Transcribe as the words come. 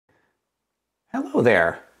Hello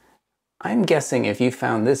there. I'm guessing if you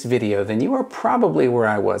found this video, then you are probably where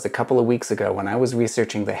I was a couple of weeks ago when I was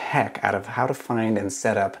researching the heck out of how to find and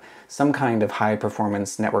set up some kind of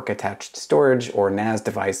high-performance network-attached storage or NAS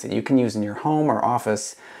device that you can use in your home or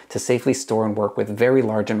office to safely store and work with very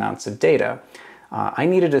large amounts of data. I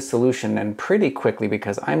needed a solution, and pretty quickly,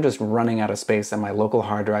 because I'm just running out of space on my local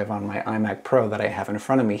hard drive on my iMac Pro that I have in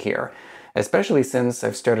front of me here. Especially since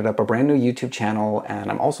I've started up a brand new YouTube channel, and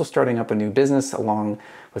I'm also starting up a new business along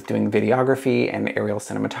with doing videography and aerial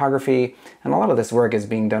cinematography. And a lot of this work is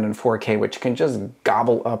being done in 4K, which can just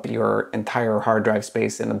gobble up your entire hard drive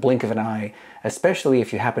space in the blink of an eye, especially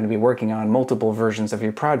if you happen to be working on multiple versions of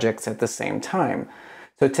your projects at the same time.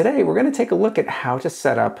 So today we're going to take a look at how to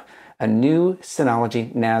set up a new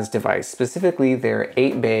Synology NAS device, specifically their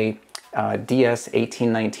 8-bay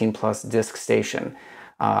DS1819 Plus disk station.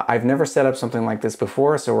 I've never set up something like this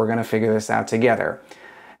before, so we're going to figure this out together.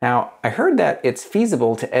 Now, I heard that it's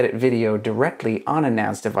feasible to edit video directly on a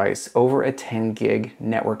NAS device over a 10 gig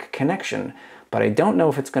network connection, but I don't know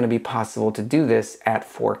if it's going to be possible to do this at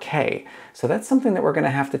 4K. So that's something that we're going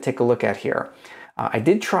to have to take a look at here. I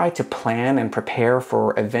did try to plan and prepare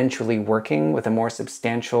for eventually working with a more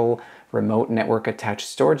substantial remote network attached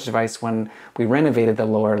storage device when we renovated the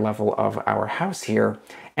lower level of our house here,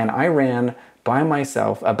 and I ran by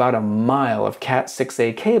myself about a mile of Cat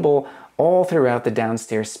 6A cable all throughout the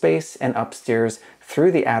downstairs space and upstairs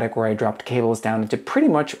through the attic, where I dropped cables down into pretty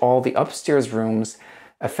much all the upstairs rooms,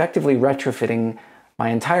 effectively retrofitting my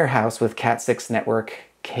entire house with Cat 6 network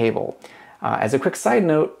cable. As a quick side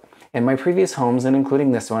note, in my previous homes, and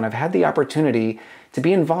including this one, I've had the opportunity to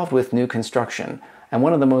be involved with new construction. And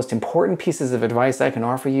one of the most important pieces of advice I can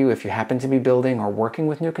offer you if you happen to be building or working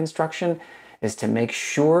with new construction is to make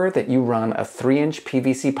sure that you run a 3-inch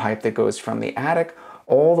PVC pipe that goes from the attic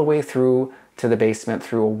all the way through to the basement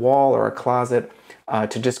through a wall or a closet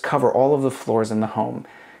to just cover all of the floors in the home.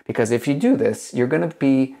 Because if you do this, you're going to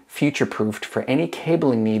be future-proofed for any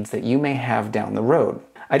cabling needs that you may have down the road.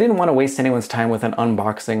 I didn't want to waste anyone's time with an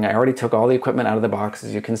unboxing. I already took all the equipment out of the box,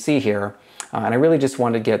 as you can see here, and I really just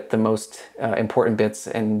wanted to get the most important bits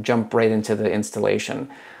and jump right into the installation.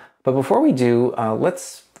 But before we do,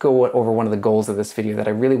 let's go over one of the goals of this video that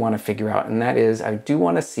I really want to figure out, and that is I do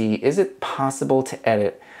want to see, is it possible to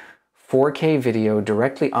edit 4K video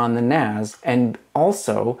directly on the NAS, and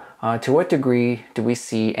also to what degree do we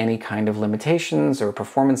see any kind of limitations or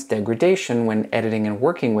performance degradation when editing and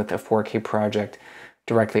working with a 4K project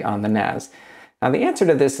directly on the NAS. Now, the answer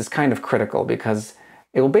to this is kind of critical because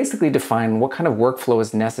it will basically define what kind of workflow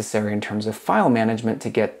is necessary in terms of file management to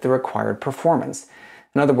get the required performance.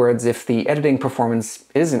 In other words, if the editing performance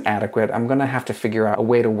isn't adequate, I'm going to have to figure out a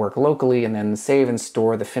way to work locally and then save and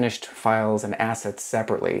store the finished files and assets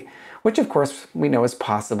separately, which of course we know is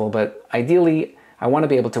possible, but ideally I want to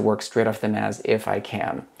be able to work straight off the NAS if I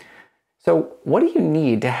can. So what do you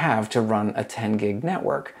need to have to run a 10 gig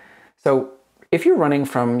network? So if you're running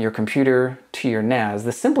from your computer to your NAS,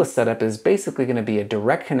 the simplest setup is basically going to be a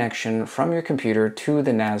direct connection from your computer to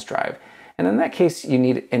the NAS drive. And in that case, you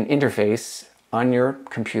need an interface on your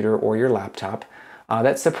computer or your laptop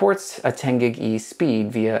that supports a 10 gig E speed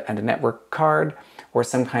via a network card or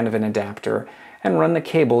some kind of an adapter, and run the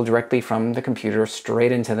cable directly from the computer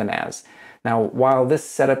straight into the NAS. Now, while this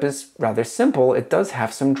setup is rather simple, it does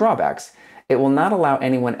have some drawbacks. It will not allow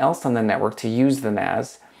anyone else on the network to use the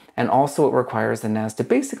NAS, and also it requires the NAS to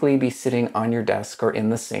basically be sitting on your desk or in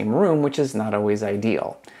the same room, which is not always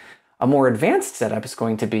ideal. A more advanced setup is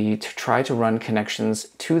going to be to try to run connections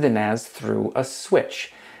to the NAS through a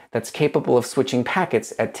switch that's capable of switching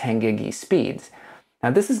packets at 10 gig E speeds. Now,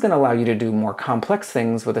 this is going to allow you to do more complex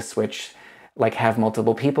things with a switch, like have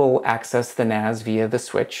multiple people access the NAS via the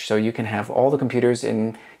switch, so you can have all the computers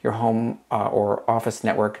in your home or office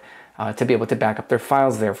network to be able to back up their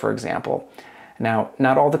files there, for example. Now,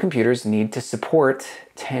 not all the computers need to support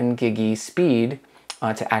 10 gig E speed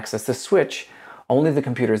to access the switch, only the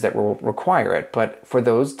computers that will require it. But for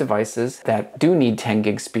those devices that do need 10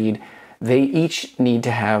 gig speed, they each need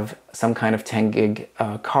to have some kind of 10 gig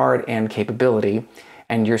card and capability,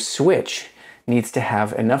 and your switch needs to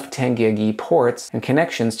have enough 10 gig E ports and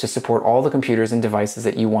connections to support all the computers and devices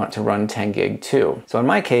that you want to run 10 gig to. So in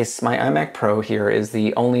my case, my iMac Pro here is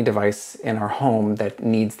the only device in our home that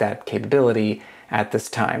needs that capability at this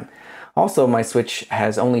time. Also, my switch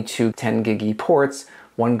has only two 10 gig E ports,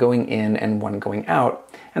 one going in and one going out,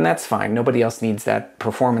 and that's fine. Nobody else needs that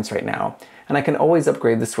performance right now. And I can always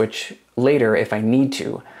upgrade the switch later if I need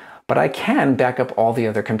to. But I can back up all the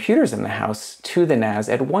other computers in the house to the NAS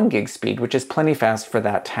at 1 gig speed, which is plenty fast for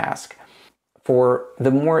that task. For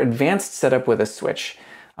the more advanced setup with a switch,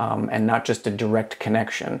 and not just a direct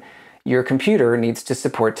connection. Your computer needs to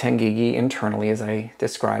support 10 gig internally, as I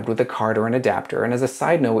described, with a card or an adapter. And as a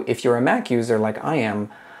side note, if you're a Mac user like I am,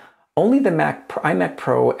 only the iMac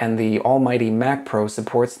Pro and the almighty Mac Pro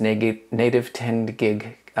supports native 10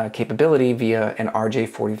 gig capability via an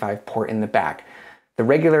RJ45 port in the back. The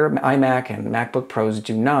regular iMac and MacBook Pros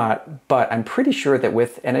do not, but I'm pretty sure that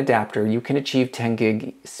with an adapter you can achieve 10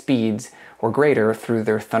 gig speeds or greater through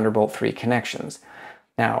their Thunderbolt 3 connections.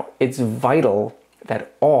 Now, it's vital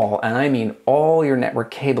that all, and I mean all, your network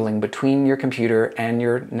cabling between your computer and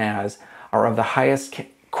your NAS are of the highest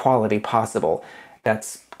quality possible.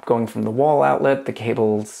 That's going from the wall outlet, the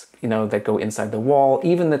cables, that go inside the wall,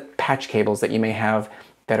 even the patch cables that you may have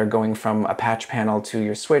that are going from a patch panel to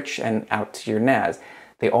your switch and out to your NAS.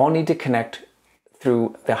 They all need to connect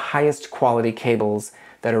through the highest quality cables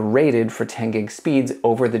that are rated for 10 gig speeds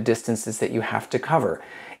over the distances that you have to cover.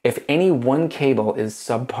 If any one cable is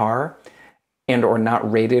subpar and or not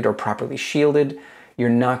rated or properly shielded, you're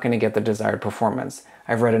not going to get the desired performance.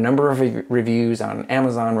 I've read a number of reviews on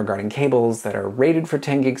Amazon regarding cables that are rated for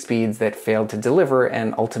 10 gig speeds that failed to deliver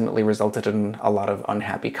and ultimately resulted in a lot of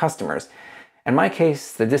unhappy customers. In my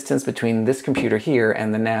case, the distance between this computer here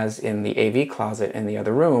and the NAS in the AV closet in the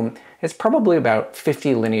other room is probably about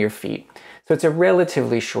 50 linear feet. So it's a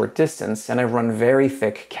relatively short distance, and I've run very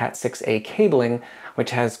thick Cat6a cabling,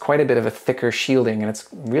 which has quite a bit of a thicker shielding, and it's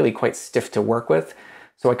really quite stiff to work with.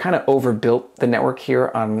 So I kind of overbuilt the network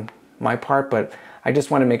here on my part, but I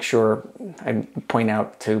just want to make sure I point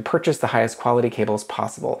out to purchase the highest quality cables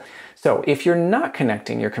possible. So if you're not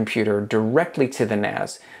connecting your computer directly to the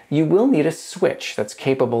NAS, you will need a switch that's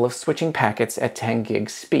capable of switching packets at 10 gig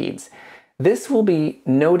speeds. This will be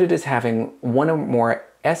noted as having one or more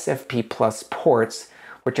SFP Plus ports,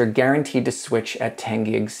 which are guaranteed to switch at 10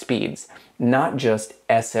 gig speeds, not just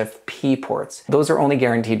SFP ports. Those are only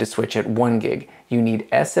guaranteed to switch at 1 gig. You need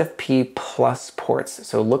SFP Plus ports,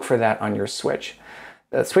 so look for that on your switch.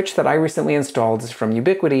 The switch that I recently installed is from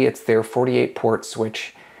Ubiquiti. It's their 48 port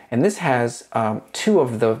switch, and this has 2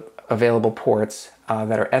 of the available ports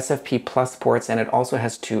that are SFP Plus ports, and it also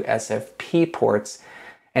has 2 SFP ports.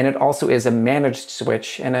 And it also is a managed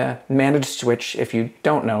switch, and a managed switch, if you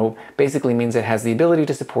don't know, basically means it has the ability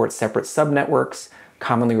to support separate subnetworks,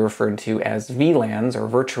 commonly referred to as VLANs or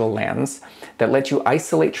virtual LANs, that let you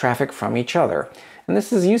isolate traffic from each other. And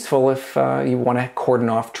this is useful if you want to cordon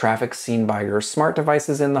off traffic seen by your smart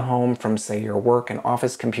devices in the home from, say, your work and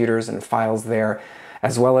office computers and files there,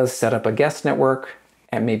 as well as set up a guest network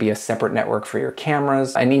and maybe a separate network for your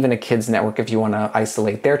cameras, and even a kids network if you want to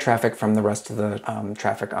isolate their traffic from the rest of the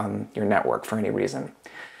traffic on your network for any reason.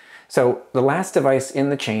 So the last device in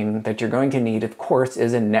the chain that you're going to need, of course,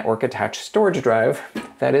 is a network attached storage drive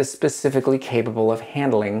that is specifically capable of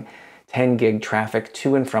handling 10 gig traffic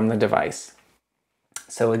to and from the device.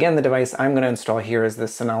 So again, the device I'm going to install here is the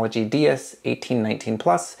Synology DS1819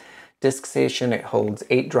 Plus disk station. It holds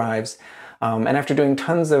 8 drives. And after doing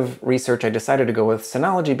tons of research, I decided to go with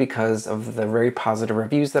Synology because of the very positive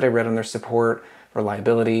reviews that I read on their support,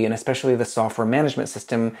 reliability, and especially the software management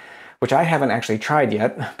system, which I haven't actually tried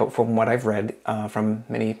yet, but from what I've read from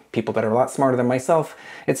many people that are a lot smarter than myself,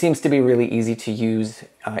 it seems to be really easy to use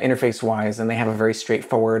interface-wise, and they have a very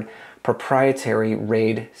straightforward proprietary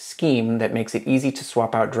RAID scheme that makes it easy to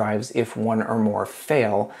swap out drives if one or more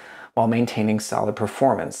fail while maintaining solid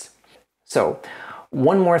performance. So,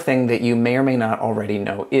 one more thing that you may or may not already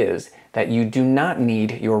know is that you do not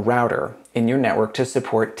need your router in your network to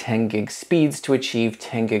support 10 gig speeds to achieve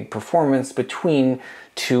 10 gig performance between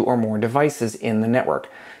 2 or more devices in the network,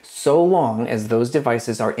 so long as those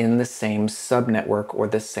devices are in the same subnetwork or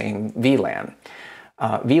the same VLAN.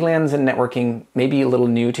 VLANs and networking may be a little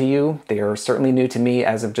new to you. They are certainly new to me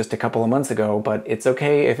as of just a couple of months ago, but it's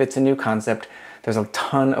okay if it's a new concept. There's a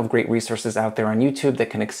ton of great resources out there on YouTube that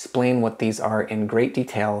can explain what these are in great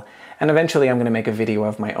detail, and eventually I'm going to make a video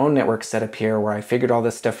of my own network setup here where I figured all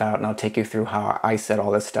this stuff out, and I'll take you through how I set all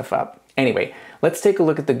this stuff up. Anyway, let's take a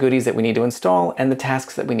look at the goodies that we need to install and the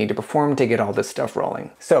tasks that we need to perform to get all this stuff rolling.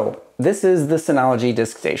 So, this is the Synology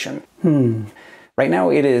disk station. Right now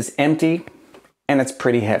it is empty, and it's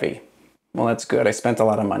pretty heavy. Well, that's good. I spent a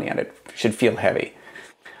lot of money on it. It should feel heavy.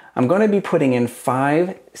 I'm going to be putting in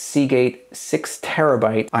 5 Seagate 6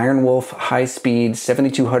 terabyte Iron Wolf high-speed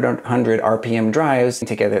 7200 RPM drives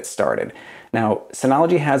to get it started. Now,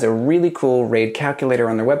 Synology has a really cool RAID calculator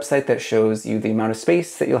on their website that shows you the amount of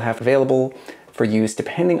space that you'll have available for use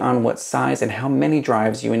depending on what size and how many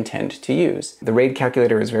drives you intend to use. The RAID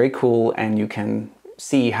calculator is very cool, and you can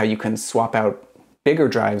see how you can swap out bigger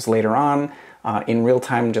drives later on in real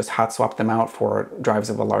time, just hot swap them out for drives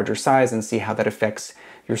of a larger size and see how that affects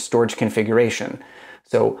your storage configuration.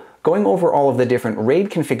 So going over all of the different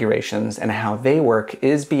RAID configurations and how they work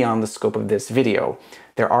is beyond the scope of this video.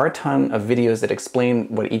 There are a ton of videos that explain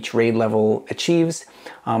what each RAID level achieves,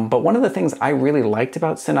 but one of the things I really liked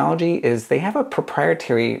about Synology is they have a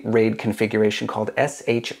proprietary RAID configuration called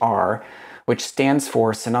SHR, which stands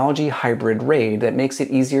for Synology Hybrid RAID, that makes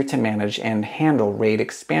it easier to manage and handle RAID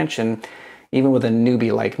expansion, even with a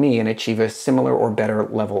newbie like me, and achieve a similar or better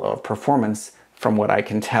level of performance from what I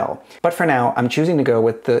can tell. But for now, I'm choosing to go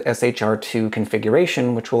with the SHR2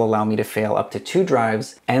 configuration, which will allow me to fail up to 2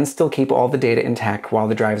 drives and still keep all the data intact while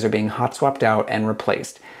the drives are being hot swapped out and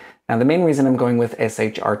replaced. Now, the main reason I'm going with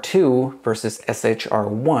SHR2 versus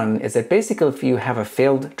SHR1 is that basically if you have a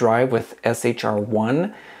failed drive with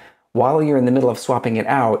SHR1, while you're in the middle of swapping it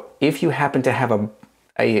out, if you happen to have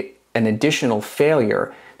an additional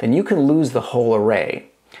failure, then you can lose the whole array.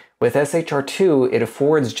 With SHR2, it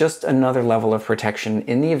affords just another level of protection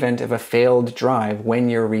in the event of a failed drive when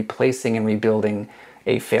you're replacing and rebuilding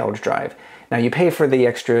a failed drive. Now, you pay for the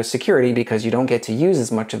extra security because you don't get to use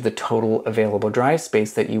as much of the total available drive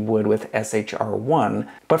space that you would with SHR1,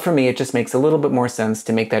 but for me it just makes a little bit more sense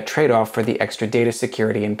to make that trade-off for the extra data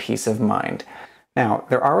security and peace of mind. Now,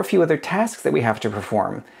 there are a few other tasks that we have to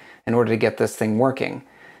perform in order to get this thing working.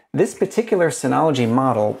 This particular Synology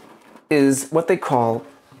model is what they call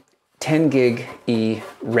 10 gig E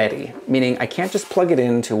ready, meaning I can't just plug it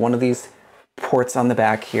into one of these ports on the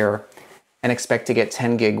back here and expect to get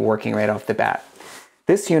 10 gig working right off the bat.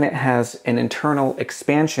 This unit has an internal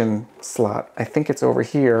expansion slot, I think it's over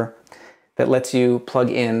here, that lets you plug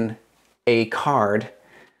in a card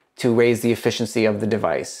to raise the efficiency of the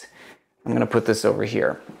device. I'm going to put this over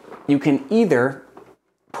here. You can either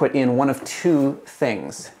put in one of two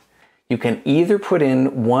things. You can either put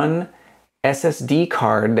in one SSD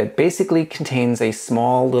card that basically contains a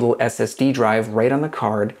small little SSD drive right on the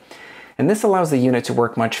card, and this allows the unit to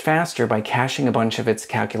work much faster by caching a bunch of its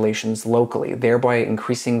calculations locally, thereby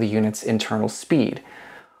increasing the unit's internal speed.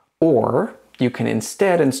 Or you can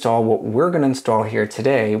instead install what we're going to install here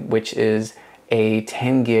today, which is a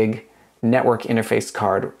 10 gig network interface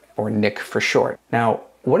card, or NIC for short. Now,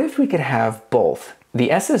 what if we could have both the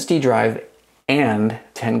SSD drive and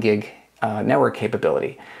 10 gig network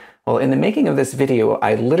capability? Well, in the making of this video,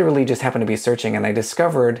 I literally just happened to be searching and I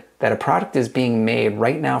discovered that a product is being made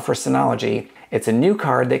right now for Synology. It's a new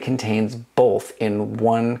card that contains both in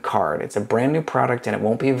one card. It's a brand new product and it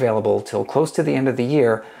won't be available till close to the end of the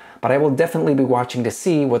year, but I will definitely be watching to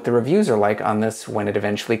see what the reviews are like on this when it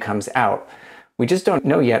eventually comes out. We just don't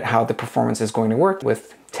know yet how the performance is going to work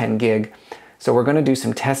with 10 gig, so we're going to do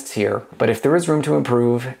some tests here, but if there is room to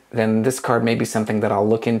improve, then this card may be something that I'll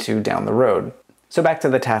look into down the road. So back to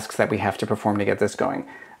the tasks that we have to perform to get this going.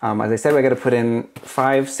 As I said, we got to put in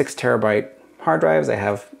 5 6 terabyte hard drives. I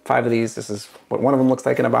have 5 of these. This is what one of them looks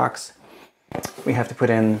like in a box. We have to put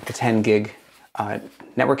in the 10 gig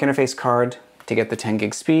network interface card to get the 10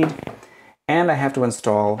 gig speed. And I have to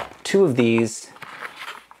install 2 of these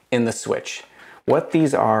in the switch. What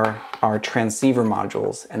these are transceiver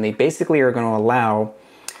modules, and they basically are going to allow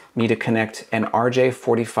me to connect an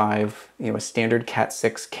RJ45, a standard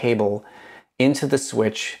Cat6 cable into the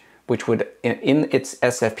switch, which would, in its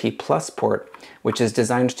SFP Plus port, which is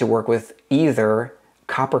designed to work with either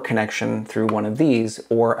copper connection through one of these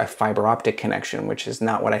or a fiber optic connection, which is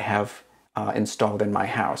not what I have installed in my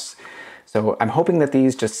house. So I'm hoping that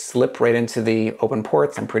these just slip right into the open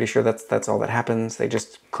ports. I'm pretty sure that's all that happens. They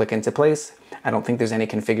just click into place. I don't think there's any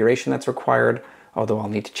configuration that's required, although I'll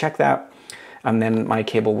need to check that. And then my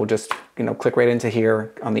cable will just, click right into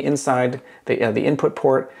here on the inside, the input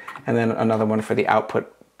port, and then another one for the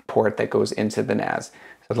output port that goes into the NAS.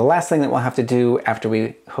 So the last thing that we'll have to do after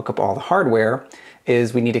we hook up all the hardware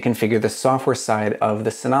is we need to configure the software side of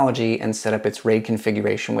the Synology and set up its RAID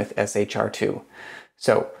configuration with SHR2.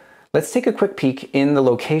 So let's take a quick peek in the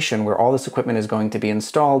location where all this equipment is going to be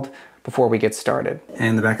installed before we get started.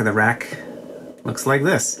 And the back of the rack looks like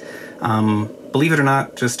this. Believe it or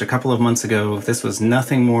not, just a couple of months ago, this was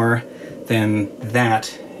nothing more than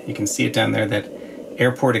that. You can see it down there, that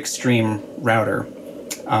Airport Extreme router.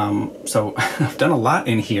 So I've done a lot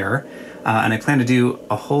in here, and I plan to do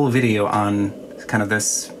a whole video on kind of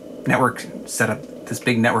this network setup, this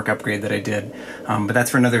big network upgrade that I did, but that's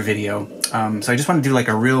for another video. So I just want to do like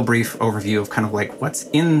a real brief overview of kind of like what's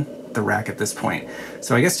in the rack at this point.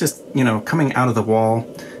 So I guess just, coming out of the wall,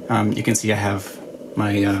 you can see I have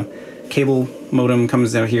my cable modem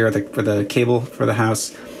comes out here for the cable for the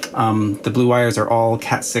house. The blue wires are all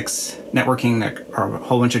Cat6 networking. That are a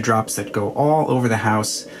whole bunch of drops that go all over the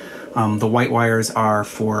house. The white wires are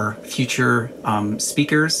for future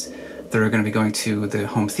speakers that are going to be going to the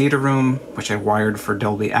home theater room, which I wired for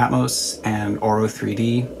Dolby Atmos and Auro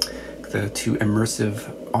 3D, the two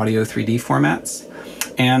immersive audio 3D formats.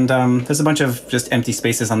 And there's a bunch of just empty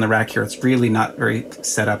spaces on the rack here. It's really not very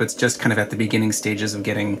set up. It's just kind of at the beginning stages of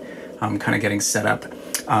getting set up.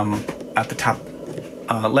 At the top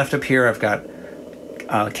left up here, I've got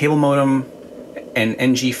cable modem, an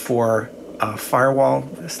NG4 firewall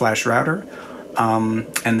 / router.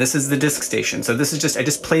 And this is the disk station. So this is just, I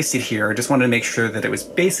just placed it here. I just wanted to make sure that it was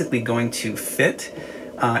basically going to fit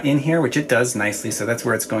in here, which it does nicely. So that's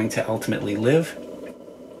where it's going to ultimately live.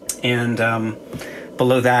 And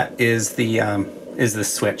below that is the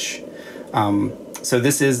switch. So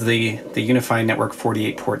this is the Unified Network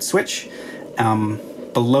 48 port switch.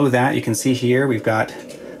 Below that, you can see here, we've got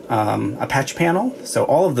a patch panel. So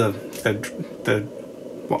all of the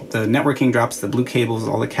networking drops, the blue cables,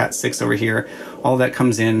 all the Cat6 over here, all that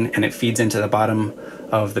comes in and it feeds into the bottom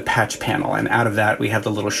of the patch panel. And out of that, we have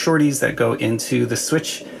the little shorties that go into the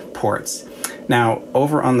switch ports. Now,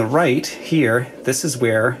 over on the right here, this is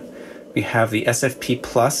where we have the SFP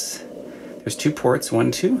plus. There's 2 ports,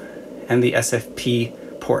 1, 2, and the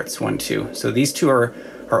SFP ports, 1, 2. So these two are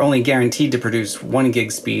only guaranteed to produce 1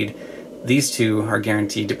 gig speed. These two are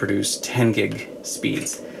guaranteed to produce 10 gig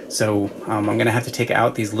speeds. So I'm going to have to take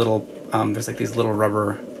out these little, there's like these little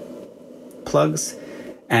rubber plugs,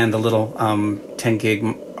 and the little 10 gig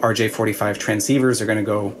RJ45 transceivers are going to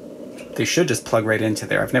go, they should just plug right into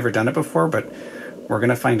there. I've never done it before, but we're going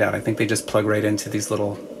to find out. I think they just plug right into these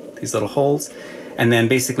little holes. And then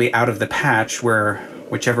basically out of the patch, where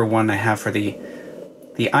whichever one I have for the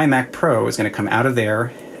iMac Pro is going to come out of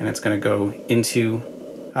there, and it's going to go into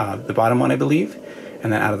the bottom one, I believe.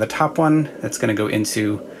 And then out of the top one, that's going to go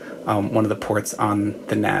into one of the ports on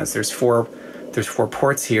the NAS. There's four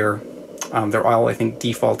ports here. They're all, I think,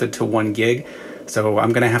 defaulted to 1 gig. So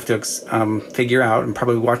I'm going to have to figure out and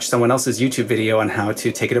probably watch someone else's YouTube video on how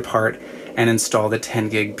to take it apart and install the 10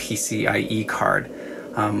 gig PCIe card.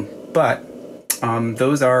 But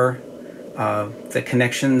those are the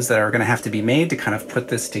connections that are going to have to be made to kind of put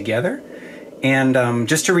this together. And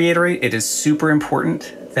just to reiterate, it is super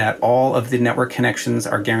important that all of the network connections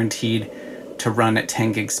are guaranteed to run at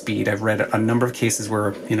 10 gig speed. I've read a number of cases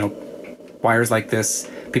where, wires like this,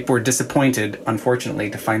 people were disappointed, unfortunately,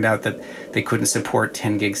 to find out that they couldn't support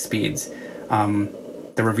 10 gig speeds.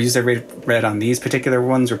 The reviews I read on these particular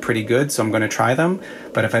ones were pretty good, so I'm going to try them.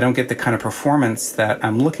 But if I don't get the kind of performance that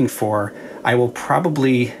I'm looking for, I will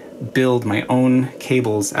probably build my own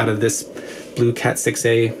cables out of this blue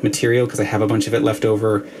Cat6A material, because I have a bunch of it left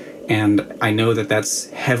over, and I know that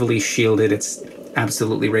that's heavily shielded. It's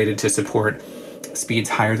absolutely rated to support speeds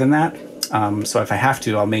higher than that. So if I have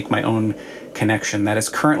to, I'll make my own connection. That is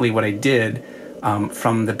currently what I did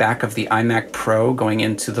from the back of the iMac Pro going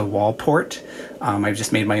into the wall port. I've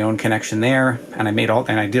just made my own connection there, and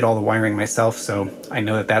I did all the wiring myself, so I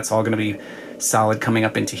know that that's all going to be solid coming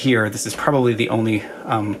up into here. This is probably the only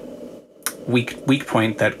weak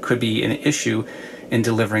point that could be an issue in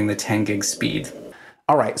delivering the 10 gig speed.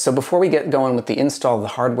 All right, so before we get going with the install of the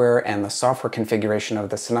hardware and the software configuration of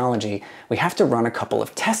the Synology, we have to run a couple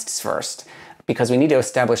of tests first, because we need to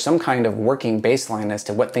establish some kind of working baseline as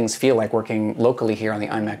to what things feel like working locally here on the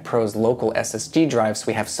iMac Pro's local SSD drive, so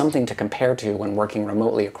we have something to compare to when working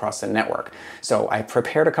remotely across the network. So I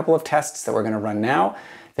prepared a couple of tests that we're going to run now.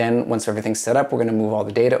 Then once everything's set up, we're going to move all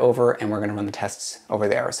the data over and we're going to run the tests over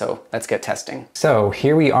there. So let's get testing. So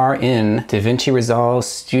here we are in DaVinci Resolve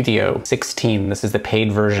Studio 16. This is the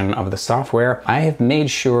paid version of the software. I have made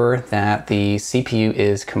sure that the CPU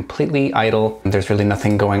is completely idle. There's really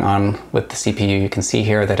nothing going on with the CPU. You can see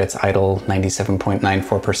here that it's idle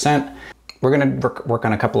 97.94%. We're going to work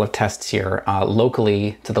on a couple of tests here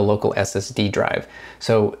locally to the local SSD drive.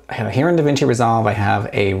 So here in DaVinci Resolve, I have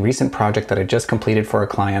a recent project that I just completed for a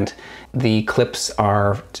client. The clips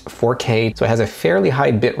are 4K, so it has a fairly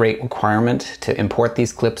high bitrate requirement to import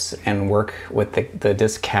these clips and work with the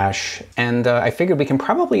disk cache. And I figured we can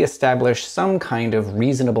probably establish some kind of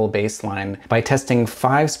reasonable baseline by testing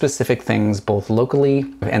 5 specific things, both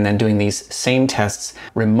locally and then doing these same tests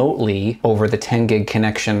remotely over the 10 gig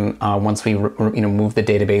connection once we move the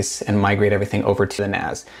database and migrate everything over to the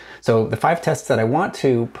NAS. So the 5 tests that I want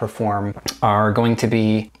to perform are going to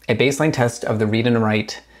be a baseline test of the read and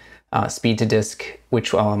write speed to disk,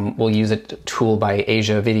 which we'll use a tool by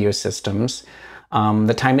Asia Video Systems.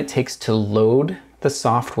 The time it takes to load the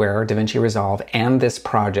software, DaVinci Resolve, and this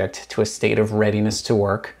project to a state of readiness to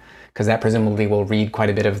work, because that presumably will read quite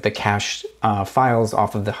a bit of the cache files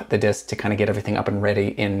off of the disk to kind of get everything up and ready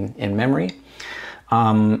in memory.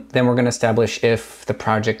 Then we're going to establish if the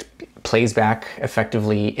project plays back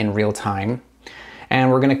effectively in real time.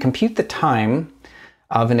 And we're going to compute the time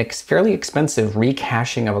of a fairly expensive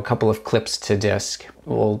recaching of a couple of clips to disk.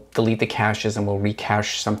 We'll delete the caches and we'll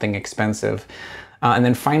recache something expensive. And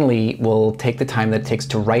then finally, we'll take the time that it takes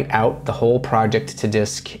to write out the whole project to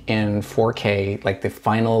disk in 4K, like the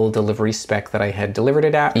final delivery spec that I had delivered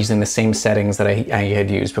it at, using the same settings that I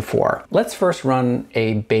had used before. Let's first run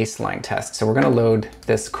a baseline test. So we're going to load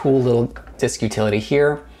this cool little disk utility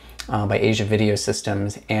here by Asia Video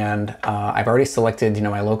Systems, and I've already selected,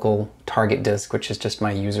 my local target disk, which is just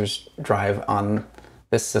my user's drive on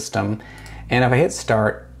this system. And if I hit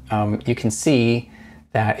start, you can see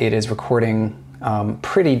that it is recording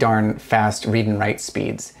pretty darn fast read and write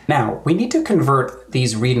speeds. Now, we need to convert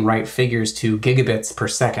these read and write figures to gigabits per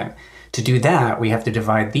second. To do that, we have to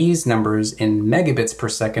divide these numbers in megabits per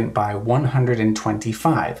second by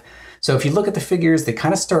 125. So if you look at the figures, they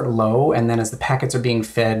kind of start low, and then as the packets are being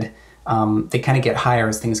fed, they kind of get higher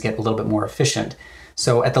as things get a little bit more efficient.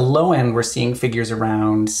 So at the low end, we're seeing figures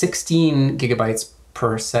around 16 gigabytes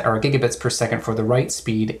per gigabits per second for the write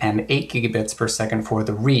speed and 8 gigabits per second for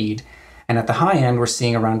the read. And at the high end, we're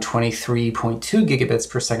seeing around 23.2 gigabits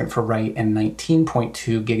per second for write and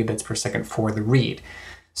 19.2 gigabits per second for the read.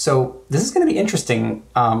 So this is going to be interesting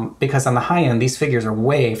because on the high end, these figures are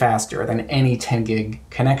way faster than any 10 gig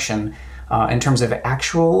connection. In terms of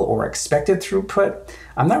actual or expected throughput,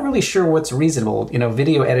 I'm not really sure what's reasonable.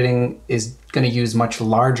 Video editing is going to use much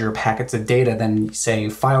larger packets of data than, say,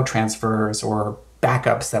 file transfers or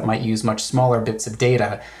backups that might use much smaller bits of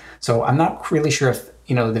data. So I'm not really sure if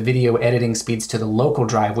the video editing speeds to the local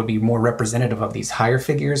drive would be more representative of these higher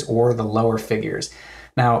figures or the lower figures.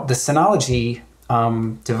 Now, the Synology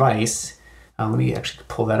device, let me actually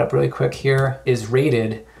pull that up really quick here, is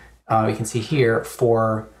rated, you can see here,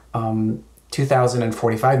 for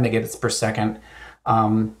 2045 megabits per second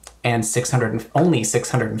and only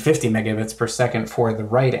 650 megabits per second for the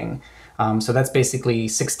writing. So that's basically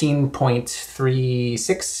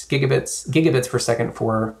 16.36 gigabits per second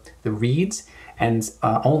for the reads, and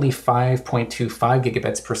only 5.25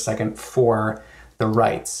 gigabits per second for the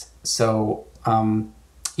writes. So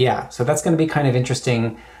yeah, so that's going to be kind of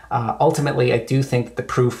interesting. Ultimately, I do think the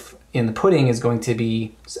proof in the pudding is going to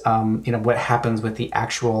be what happens with the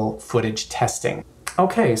actual footage testing.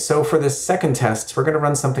 Okay, so for this second test, we're going to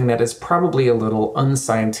run something that is probably a little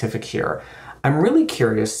unscientific here. I'm really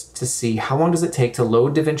curious to see how long does it take to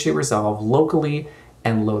load DaVinci Resolve locally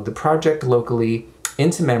and load the project locally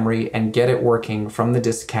into memory and get it working from the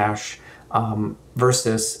disk cache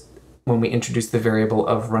versus when we introduce the variable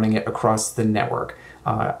of running it across the network.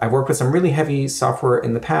 I've worked with some really heavy software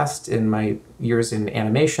in the past in my years in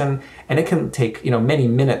animation, and it can take many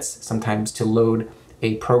minutes sometimes to load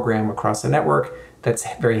a program across a network that's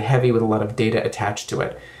very heavy with a lot of data attached to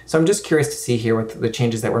it. So I'm just curious to see here with the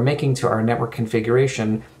changes that we're making to our network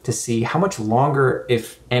configuration to see how much longer,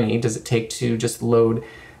 if any, does it take to just load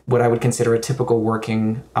what I would consider a typical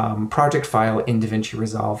working project file in DaVinci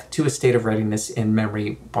Resolve to a state of readiness in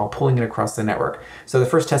memory while pulling it across the network. So the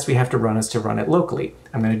first test we have to run is to run it locally.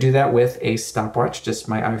 I'm going to do that with a stopwatch, just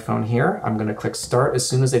my iPhone here. I'm going to click start as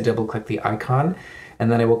soon as I double click the icon,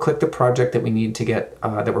 and then I will click the project that we need to get,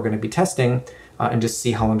 that we're going to be testing, and just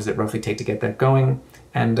see how long does it roughly take to get that going.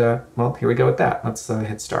 And well, here we go with that. Let's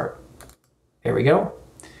hit start. There we go.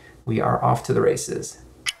 We are off to the races.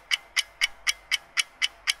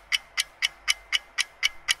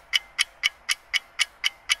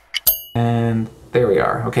 And there we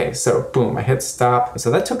are. Okay, so boom, I hit stop.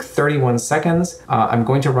 So that took 31 seconds. I'm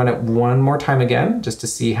going to run it one more time again, just to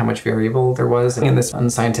see how much variable there was in this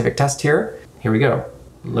unscientific test here. Here we go,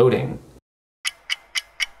 loading.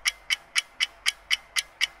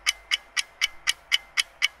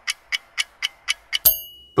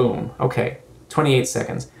 Boom, okay, 28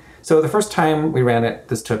 seconds. So the first time we ran it,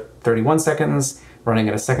 this took 31 seconds. Running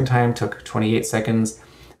it a second time took 28 seconds.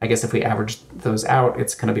 I guess if we average those out,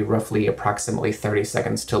 it's going to be roughly approximately 30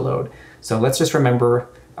 seconds to load. So let's just remember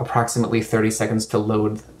approximately 30 seconds to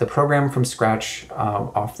load the program from scratch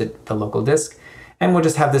off the local disk. And we'll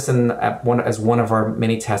just have this as one of our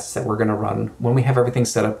many tests that we're going to run when we have everything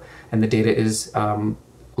set up and the data is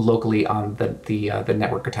locally on the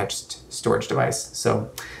network attached storage device. So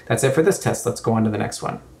that's it for this test. Let's go on to the next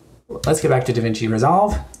one. Let's get back to DaVinci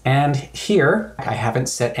Resolve, and here I haven't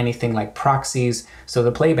set anything like proxies, so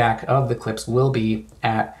the playback of the clips will be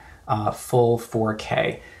at full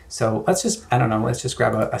 4K. So let's just, I don't know, let's just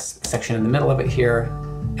grab a section in the middle of it here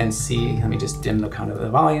and see. Let me just dim the kind of the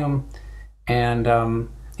volume, and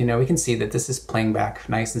you know, we can see that this is playing back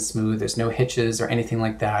nice and smooth. There's no hitches or anything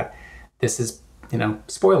like that. This is you know,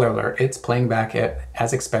 spoiler alert, it's playing back at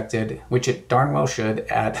as expected, which it darn well should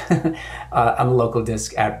at on the local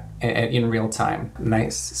disk in real time.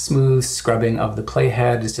 Nice smooth scrubbing of the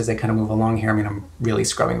playhead just as I kind of move along here. I mean, I'm really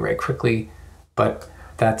scrubbing very quickly, but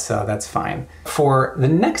that's fine. For the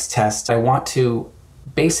next test, I want to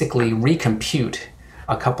basically recompute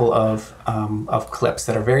a couple of clips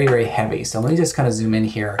that are very, very heavy. So let me just kind of zoom in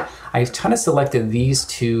here. I've kind of selected these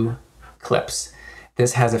two clips.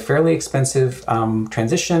 This has a fairly expensive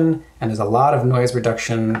transition, and there's a lot of noise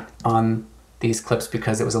reduction on these clips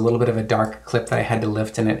because it was a little bit of a dark clip that I had to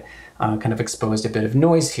lift, and it kind of exposed a bit of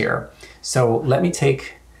noise here. So let me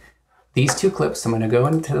take these two clips. I'm going to go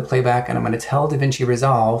into the playback, and I'm going to tell DaVinci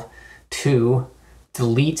Resolve to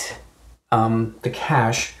delete the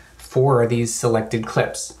cache for these selected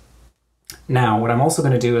clips. Now, what I'm also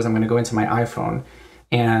going to do is I'm going to go into my iPhone,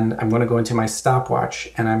 and I'm going to go into my stopwatch,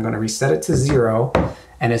 and I'm going to reset it to 0.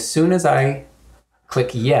 And as soon as I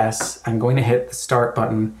click yes, I'm going to hit the start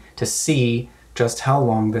button to see just how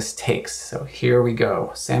long this takes. So here we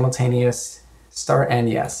go. Simultaneous start and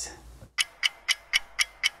yes.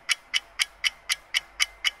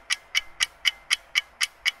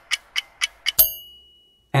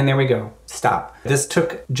 And there we go. Stop. This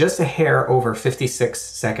took just a hair over 56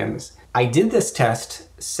 seconds. I did this test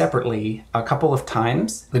separately a couple of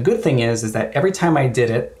times. The good thing is that every time I did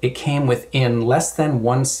it, it came within less than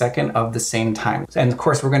 1 second of the same time. And of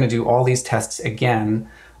course, we're going to do all these tests again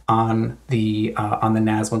on the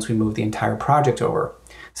NAS once we move the entire project over.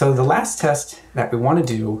 So the last test that we want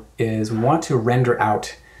to do is we want to render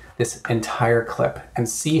out this entire clip and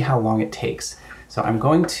see how long it takes. So I'm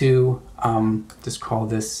going to just call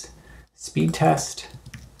this speed test.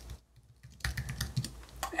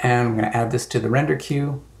 And I'm going to add this to the render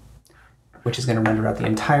queue, which is going to render out the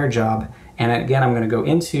entire job. And again, I'm going to go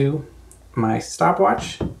into my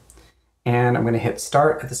stopwatch, and I'm going to hit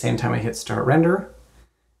start at the same time I hit start render.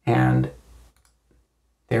 And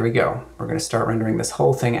there we go. We're going to start rendering this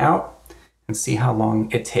whole thing out and see how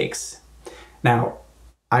long it takes. Now,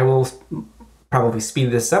 I will probably speed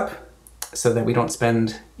this up so that we don't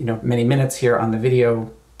spend, you know, many minutes here on the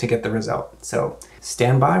video to get the result. So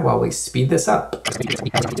stand by while we speed this up.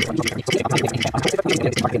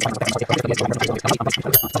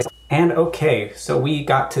 And okay, so we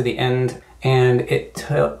got to the end, and it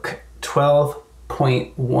took 12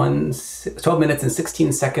 minutes and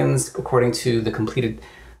 16 seconds according to the completed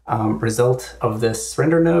result of this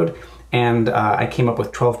render node. And I came up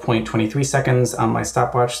with 12.23 seconds on my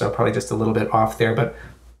stopwatch, so probably just a little bit off there, but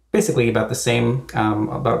basically about the same,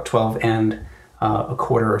 about 12 and a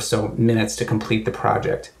quarter or so minutes to complete the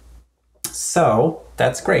project. So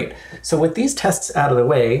that's great. So with these tests out of the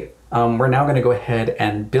way, we're now going to go ahead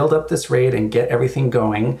and build up this RAID and get everything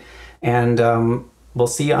going. And we'll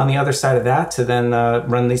see you on the other side of that to then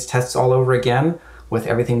run these tests all over again with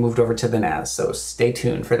everything moved over to the NAS. So stay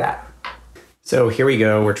tuned for that. So here we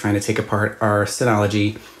go. We're trying to take apart our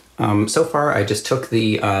Synology. So far, I just took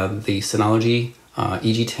the Synology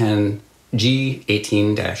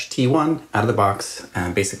G1819 out of the box.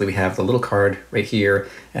 Basically, we have the little card right here.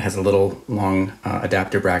 It has a little long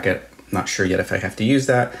adapter bracket. Not sure yet if I have to use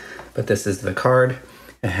that, but this is the card.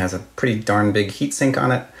 It has a pretty darn big heatsink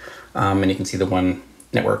on it, and you can see the one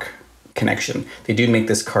network connection. They do make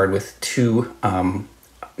this card with 2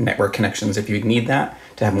 network connections if you need that,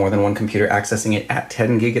 to have more than one computer accessing it at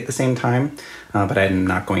 10 gig at the same time, but I'm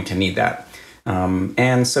not going to need that.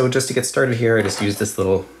 And so just to get started here, I just used this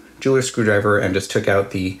little jeweler screwdriver and just took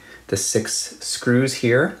out the 6 screws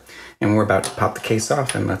here, and we're about to pop the case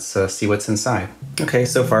off, and let's see what's inside. Okay,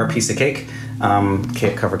 so far, piece of cake.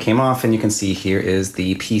 Cover came off, and you can see here is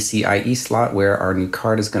the PCIe slot where our new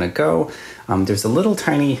card is going to go. There's a little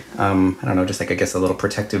tiny, I don't know, just like I guess a little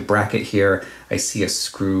protective bracket here. I see a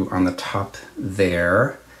screw on the top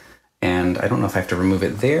there, and I don't know if I have to remove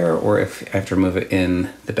it there or if I have to remove it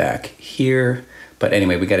in the back here. But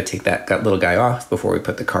anyway, we got to take that little guy off before we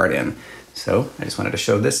put the card in. So I just wanted to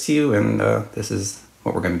show this to you, and this is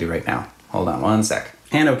what we're going to do right now. Hold on one sec.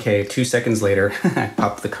 And okay, 2 seconds later, I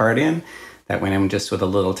popped the card in. That went in just with a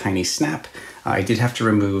little tiny snap. I did have to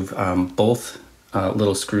remove both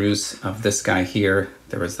little screws of this guy here.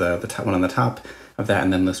 There was the top one on the top of that,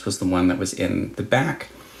 and then this was the one that was in the back.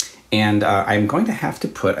 And I'm going to have to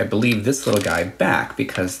put, I believe, this little guy back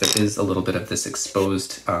because there is a little bit of this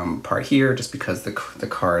exposed part here, just because the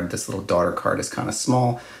card, this little daughter card, is kind of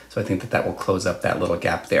small. So I think that will close up that little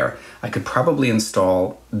gap there. I could probably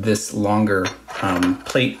install this longer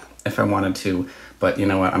plate if I wanted to, but you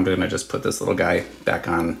know what, I'm gonna just put this little guy back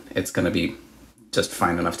on. It's gonna be just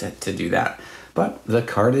fine enough to do that. but the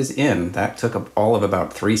card is in. That took all of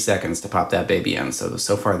about 3 seconds to pop that baby in.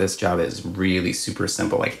 So far this job is really super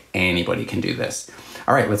simple, like anybody can do this.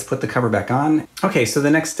 All right, let's put the cover back on. Okay, so the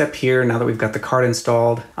next step here, now that we've got the card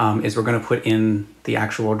installed, is we're gonna put in the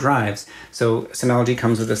actual drives. So Synology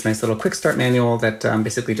comes with this nice little quick start manual that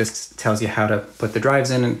basically just tells you how to put the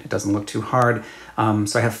drives in, and it doesn't look too hard.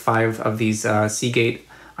 So I have 5 of these Seagate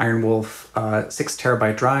Iron Wolf 6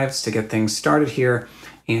 terabyte drives to get things started here.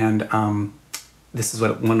 And this is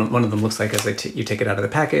what one of them looks like as you take it out of the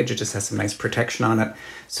package. It just has some nice protection on it.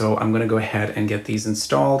 So I'm gonna go ahead and get these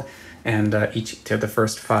installed, and each to the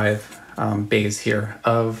first 5 bays here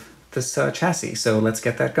of this chassis. So let's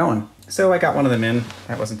get that going. So I got one of them in.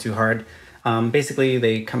 That wasn't too hard. Basically,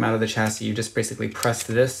 they come out of the chassis. You just basically press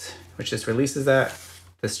this, which just releases that.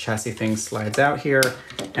 This chassis thing slides out here,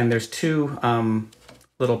 and there's 2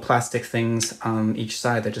 little plastic things on each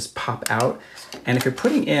side that just pop out. And if you're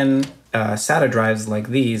putting in SATA drives like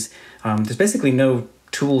these, there's basically no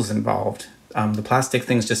tools involved. The plastic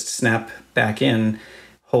things just snap back in,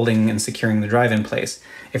 holding and securing the drive in place.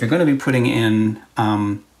 If you're going to be putting in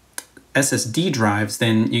SSD drives,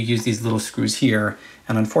 then you use these little screws here.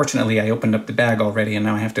 And unfortunately, I opened up the bag already, and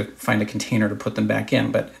now I have to find a container to put them back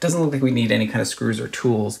in. But it doesn't look like we need any kind of screws or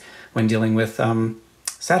tools when dealing with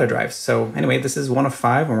SATA drives. So anyway, this is one of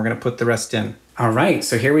 5, and we're going to put the rest in. All right,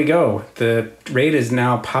 so here we go. The RAID is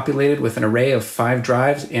now populated with an array of 5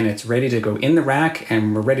 drives, and it's ready to go in the rack,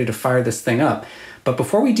 and we're ready to fire this thing up. But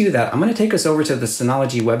before we do that, I'm going to take us over to the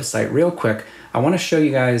Synology website real quick. I want to show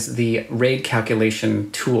you guys the RAID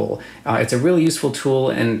calculation tool. It's a really useful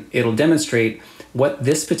tool, and it'll demonstrate what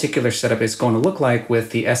this particular setup is going to look like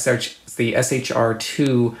with the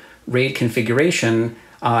SHR2 RAID configuration,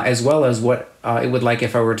 as well as what it would like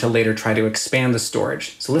if I were to later try to expand the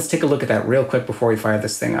storage. So let's take a look at that real quick before we fire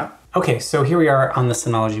this thing up. Okay, so here we are on the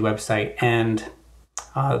Synology website, and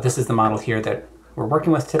this is the model here that we're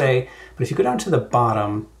working with today. But if you go down to the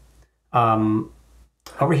bottom,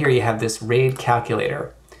 over here you have this RAID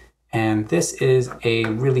calculator, and this is a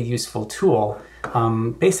really useful tool.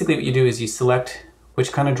 Basically what you do is you select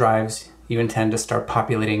which kind of drives you intend to start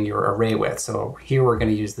populating your array with. So here we're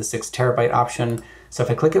going to use the 6 terabyte option. So if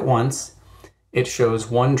I click it once, it shows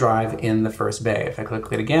 1 drive in the first bay. If I click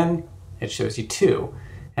it again, it shows you 2.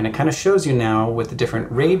 And it kind of shows you now with the different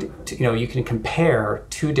RAID, you can compare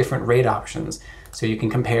 2 different RAID options. So you can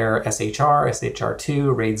compare SHR,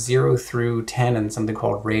 SHR2, RAID 0 through 10, and something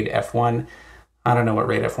called RAID F1. I don't know what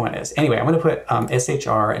RAID F1 is. Anyway, I'm going to put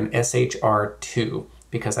SHR and SHR2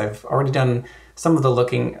 because I've already done some of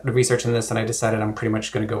the research in this, and I decided I'm pretty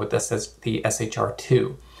much going to go with this as the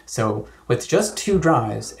SHR2. So with just 2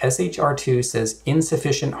 drives, SHR2 says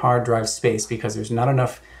insufficient hard drive space because there's not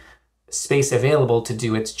enough space available to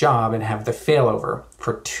do its job and have the failover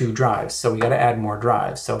for 2 drives. So we got to add more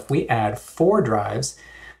drives. So if we add 4 drives,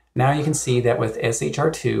 now you can see that with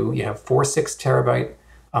SHR2, you have 4 6 terabyte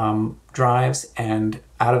drives, and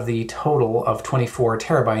out of the total of 24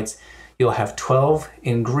 terabytes, you'll have 12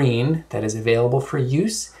 in green that is available for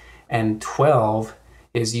use, and 12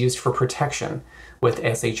 is used for protection. With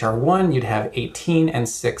SHR1, you'd have 18 and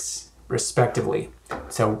 6 respectively.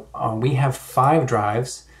 So we have 5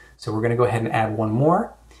 drives. So we're going to go ahead and add 1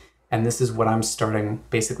 more, and this is what I'm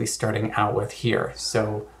basically starting out with here.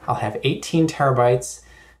 So I'll have 18 terabytes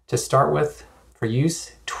to start with for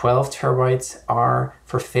use, 12 terabytes are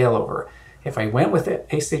for failover. If I went with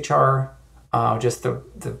SHR, just the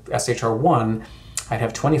SHR1, I'd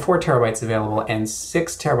have 24 terabytes available, and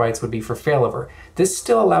 6 terabytes would be for failover. This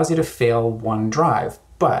still allows you to fail 1 drive,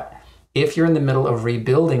 but if you're in the middle of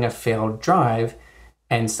rebuilding a failed drive,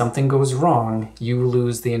 and something goes wrong, you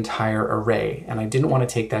lose the entire array. And I didn't want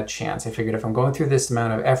to take that chance. I figured if I'm going through this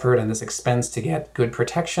amount of effort and this expense to get good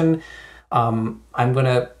protection, I'm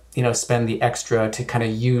gonna spend the extra to kind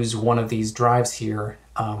of use one of these drives here,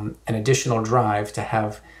 an additional drive to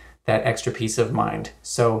have that extra peace of mind.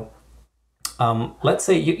 So let's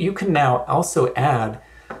say you can now also add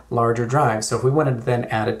larger drives. So if we wanted to then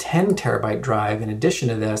add a 10 terabyte drive in addition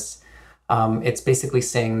to this, it's basically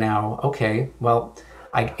saying now, okay, well,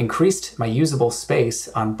 I increased my usable space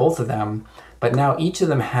on both of them, but now each of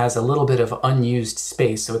them has a little bit of unused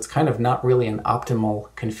space, so it's kind of not really an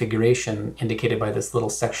optimal configuration indicated by this little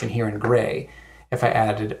section here in gray. If I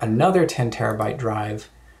added another 10 terabyte drive,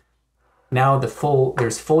 now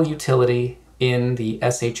there's full utility in the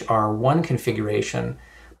SHR1 configuration,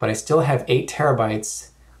 but I still have 8 terabytes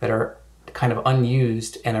that are kind of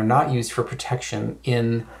unused and are not used for protection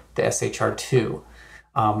in the SHR2.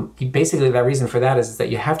 Basically, the reason for that is that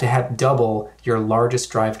you have to have double your largest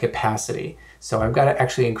drive capacity. So I've got to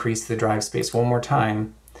actually increase the drive space one more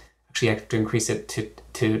time. Actually, I have to increase it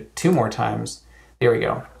to 2 more times. There we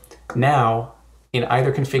go. Now, in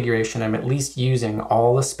either configuration, I'm at least using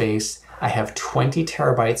all the space. I have 20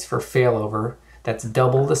 terabytes for failover. That's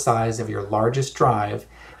double the size of your largest drive.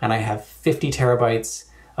 And I have 50 terabytes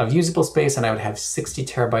of usable space, and I would have 60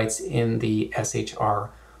 terabytes in the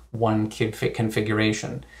SHR2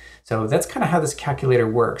 configuration. So that's kind of how this calculator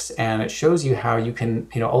works, and it shows you how you can,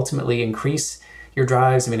 ultimately increase your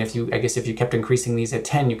drives. I mean, I guess if you kept increasing these at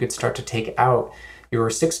 10, you could start to take out your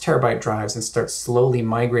 6 terabyte drives and start slowly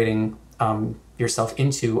migrating yourself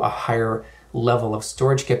into a higher level of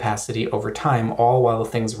storage capacity over time, all while the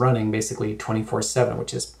thing's running basically 24/7,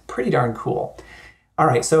 which is pretty darn cool. All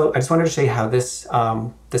right, so I just wanted to show you how this,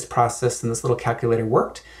 this process and this little calculator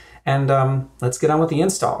worked, and let's get on with the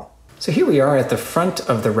install. So here we are at the front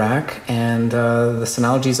of the rack, and the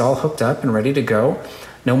Synology is all hooked up and ready to go.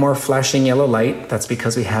 No more flashing yellow light. That's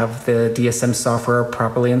because we have the DSM software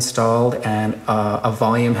properly installed and a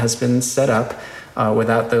volume has been set up.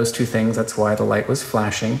 Without those two things, that's why the light was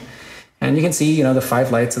flashing. And you can see, the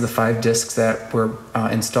 5 lights of the 5 disks that were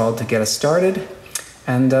installed to get us started.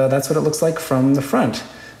 And that's what it looks like from the front.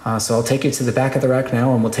 So I'll take you to the back of the rack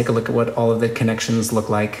now, and we'll take a look at what all of the connections look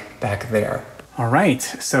like back there. All right,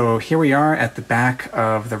 so here we are at the back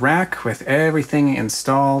of the rack with everything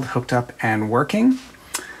installed, hooked up, and working.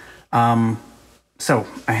 So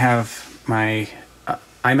I have my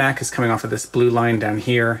iMac is coming off of this blue line down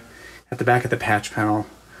here at the back of the patch panel.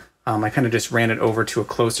 I kind of just ran it over to a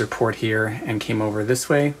closer port here and came over this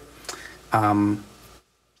way.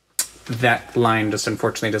 That line just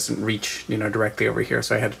unfortunately doesn't reach, directly over here,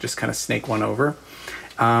 so I had to just kind of snake one over.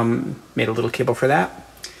 Made a little cable for that.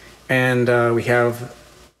 And we have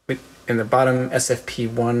in the bottom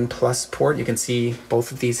SFP1 plus port, you can see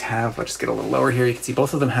both of these have, I'll just get a little lower here, you can see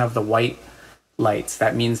both of them have the white lights.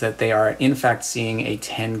 That means that they are in fact seeing a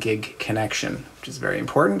 10 gig connection, which is very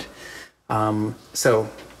important. So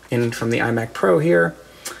in from the iMac Pro here,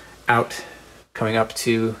 out, coming up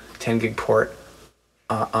to 10 gig port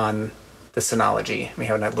on the Synology. We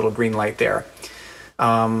have that little green light there.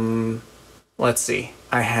 Let's see,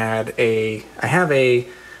 I have a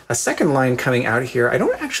second line coming out here. I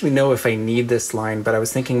don't actually know if I need this line, but I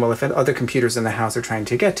was thinking, well, if other computers in the house are trying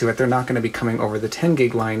to get to it, they're not going to be coming over the 10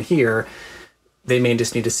 gig line here. They may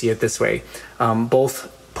just need to see it this way. Both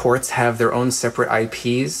ports have their own separate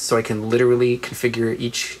IPs, so I can literally configure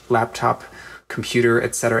each laptop, computer,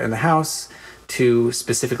 etc. in the house to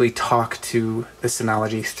specifically talk to the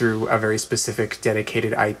Synology through a very specific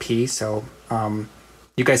dedicated IP. So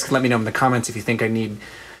you guys can let me know in the comments if you think I need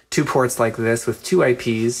 2 ports like this with 2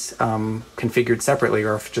 IPs configured separately,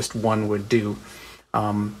 or if just one would do.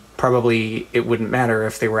 Probably it wouldn't matter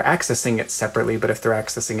if they were accessing it separately, but if they're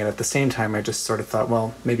accessing it at the same time, I just sort of thought,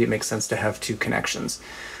 well, maybe it makes sense to have 2 connections.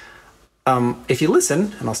 If you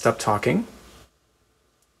listen, and I'll stop talking,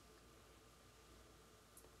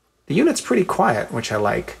 the unit's pretty quiet, which I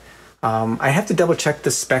like. I have to double check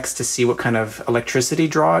the specs to see what kind of electricity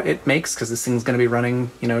draw it makes, because this thing's going to be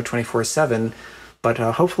running, 24/7. But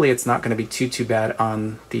hopefully it's not going to be too bad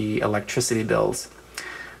on the electricity bills.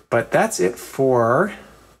 But that's it for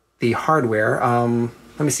the hardware.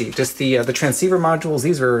 Let me see, just the transceiver modules,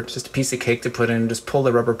 these are just a piece of cake to put in. Just pull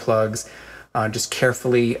the rubber plugs, just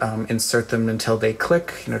carefully insert them until they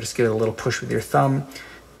click. Just give it a little push with your thumb.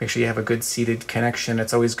 Make sure you have a good seated connection.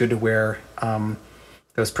 It's always good to wear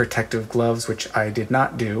those protective gloves, which I did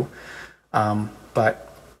not do. But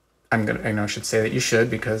I should say that you should,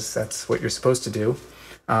 because that's what you're supposed to do.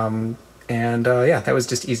 Yeah, that was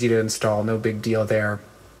just easy to install, no big deal there.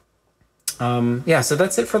 Yeah, so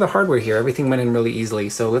that's it for the hardware here. Everything went in really easily.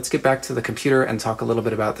 So let's get back to the computer and talk a little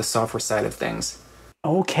bit about the software side of things.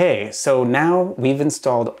 Okay, so now we've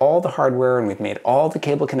installed all the hardware and we've made all the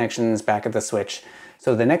cable connections back at the switch.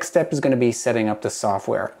 So the next step is going to be setting up the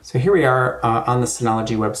software. So here we are on the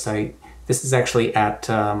Synology website. This is actually at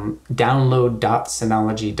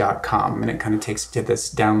download.synology.com, and it kind of takes you to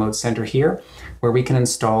this download center here, where we can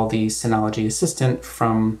install the Synology Assistant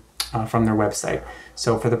from their website.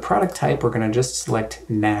 So for the product type, we're going to just select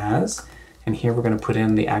NAS, and here we're going to put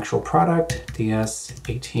in the actual product,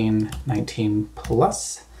 DS1819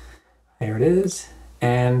 Plus. There it is.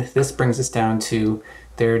 And this brings us down to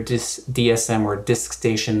their DSM, or Disk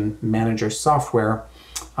Station Manager software,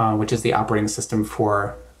 which is the operating system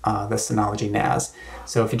for the Synology NAS.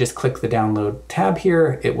 So if you just click the download tab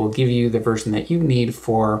here, it will give you the version that you need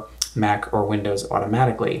for Mac or Windows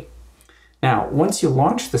automatically. Now, once you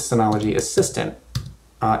launch the Synology Assistant,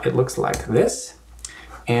 it looks like this.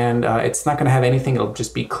 And it's not going to have anything, it'll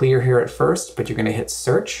just be clear here at first, but you're going to hit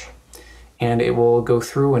search. and it will go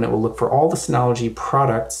through and it will look for all the Synology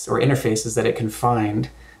products or interfaces that it can find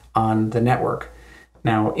on the network.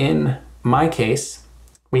 Now, in my case,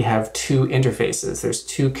 we have two interfaces. There's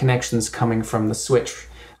two connections coming from the switch.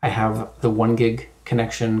 I have the 1 gig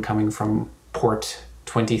connection coming from port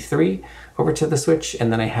 23 over to the switch,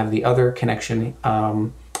 and then I have the other connection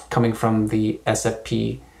coming from the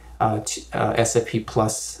SFP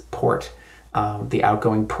plus port, the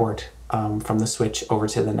outgoing port from the switch over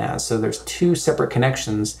to the NAS. So there's two separate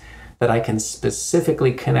connections that I can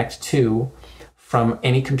specifically connect to from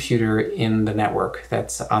any computer in the network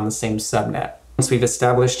that's on the same subnet. Once we've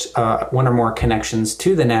established one or more connections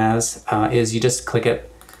to the NAS, is you just click it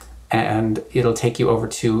and it'll take you over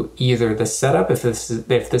to either the setup, if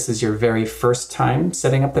this is your very first time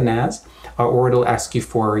setting up the NAS, or it'll ask you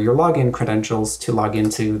for your login credentials to log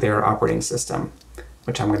into their operating system,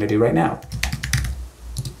 which I'm going to do right now.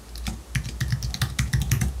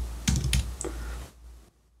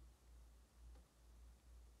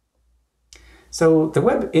 So the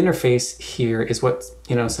web interface here is what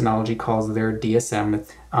Synology calls their DSM.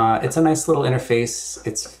 It's a nice little interface.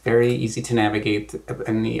 It's very easy to navigate.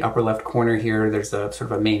 In the upper left corner here, there's a sort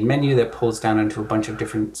of a main menu that pulls down into a bunch of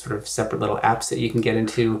different sort of separate little apps that you can get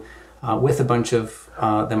into, with a bunch of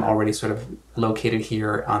them already sort of located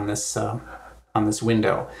here on this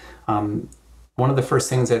window. One of the first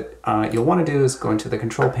things that you'll want to do is go into the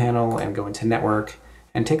control panel and go into network,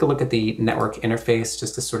 and take a look at the network interface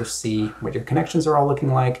just to sort of see what your connections are all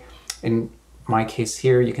looking like. In my case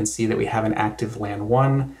here, you can see that we have an active LAN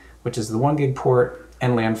 1, which is the 1 gig port,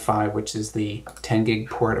 and LAN 5, which is the 10 gig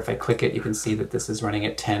port. If I click it, you can see that this is running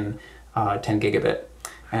at 10 gigabit,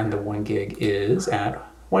 and the 1 gig is at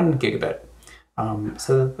 1 gigabit.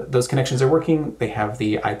 So those connections are working. They have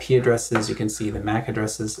the IP addresses. You can see the MAC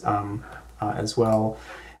addresses as well.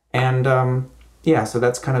 And yeah, so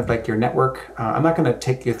that's kind of like your network. I'm not going to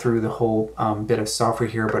take you through the whole bit of software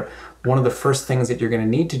here, but one of the first things that you're going to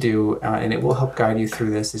need to do, and it will help guide you through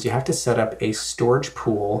this, is you have to set up a storage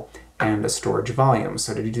pool and a storage volume.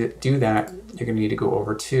 So to do that, you're going to need to go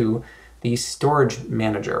over to the storage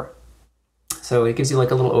manager. So it gives you like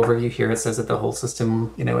a little overview here. It says that the whole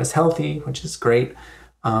system, is healthy, which is great.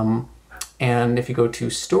 And if you go to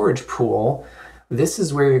storage pool, this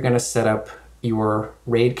is where you're going to set up your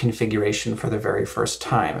RAID configuration for the very first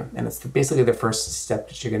time. And it's basically the first step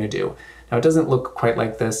that you're going to do. Now, it doesn't look quite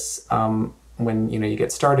like this when you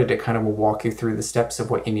get started. It kind of will walk you through the steps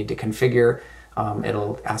of what you need to configure.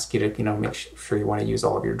 It'll ask you to make sure you want to use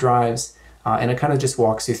all of your drives, and it kind of just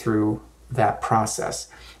walks you through that process.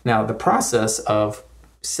 Now, the process of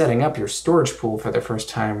setting up your storage pool for the first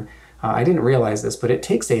time, I didn't realize this, but it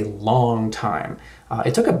takes a long time.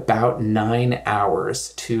 It took about 9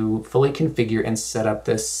 hours to fully configure and set up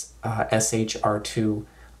this SHR2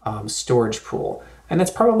 storage pool. And that's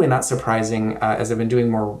probably not surprising, as I've been doing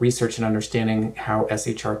more research and understanding how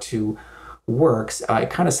SHR2 works. It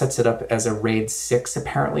kind of sets it up as a RAID 6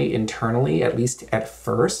 apparently internally, at least at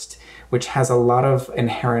first, which has a lot of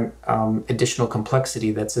inherent additional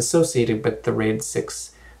complexity that's associated with the RAID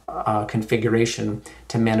 6 configuration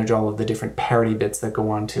to manage all of the different parity bits that go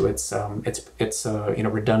on to its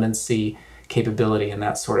redundancy capability and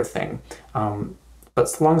that sort of thing.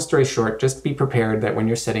 But long story short, just be prepared that when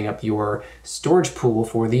you're setting up your storage pool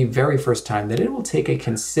for the very first time, that it will take a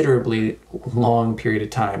considerably long period of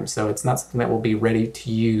time. So it's not something that will be ready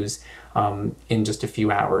to use in just a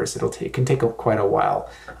few hours. It can take quite a while,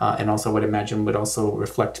 and also I would imagine would also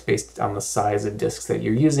reflect based on the size of disks that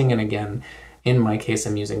you're using. And again, in my case,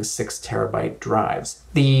 I'm using 6 terabyte drives.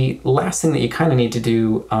 The last thing that you kind of need to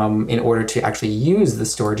do in order to actually use the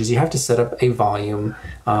storage is you have to set up a volume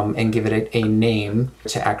and give it a name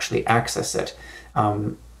to actually access it.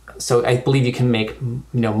 So I believe you can make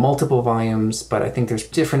multiple volumes, but I think there's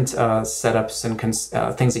different setups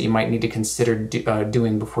and things that you might need to consider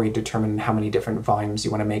doing before you determine how many different volumes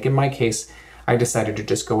you want to make. In my case, I decided to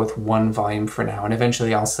just go with one volume for now, and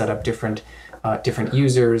eventually I'll set up different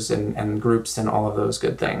users and groups and all of those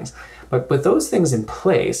good things. But with those things in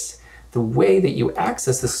place, the way that you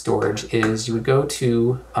access the storage is you would go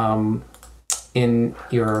to in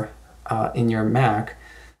your Mac,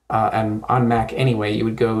 and on Mac anyway, you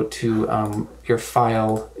would go to your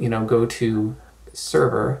file, go to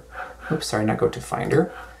server. Oops, sorry, not go to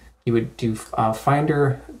Finder. You would do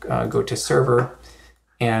Finder, go to server,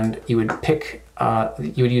 and you would pick.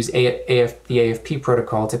 You would use the AFP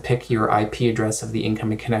protocol to pick your IP address of the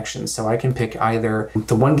incoming connection. So I can pick either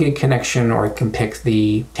the 1 gig connection or I can pick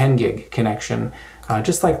the 10 gig connection,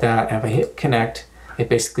 just like that. And if I hit connect, it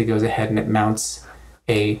basically goes ahead and it mounts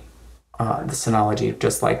the Synology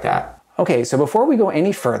just like that. Okay, so before we go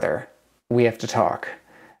any further, we have to talk.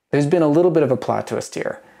 There's been a little bit of a plot twist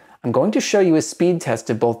here. I'm going to show you a speed test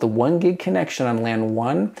of both the 1 gig connection on LAN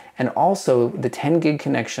 1 and also the 10 gig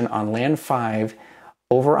connection on LAN 5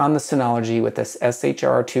 over on the Synology with this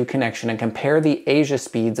SHR2 connection, and compare the Asia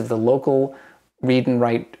speeds of the local read and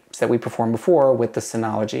writes that we performed before with the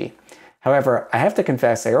Synology. However, I have to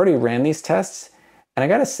confess, I already ran these tests, and I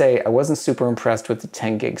gotta say, I wasn't super impressed with the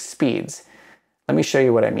 10 gig speeds. Let me show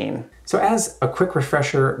you what I mean. So as a quick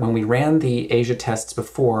refresher, when we ran the Asia tests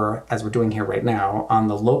before, as we're doing here right now, on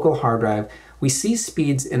the local hard drive, we see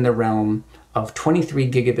speeds in the realm of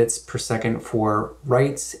 23 gigabits per second for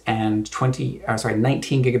writes and 19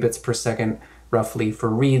 gigabits per second roughly for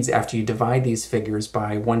reads after you divide these figures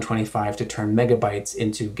by 125 to turn megabytes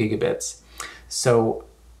into gigabits. So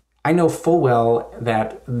I know full well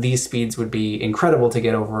that these speeds would be incredible to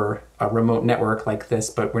get over a remote network like this,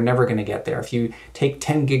 but we're never going to get there. If you take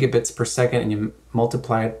 10 gigabits per second and you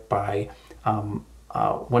multiply it by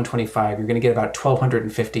 125, you're going to get about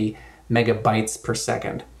 1250 megabytes per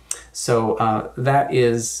second. So that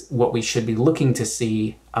is what we should be looking to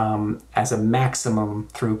see as a maximum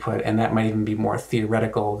throughput, and that might even be more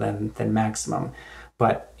theoretical than maximum.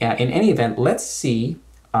 But in any event, let's see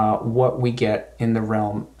what we get in the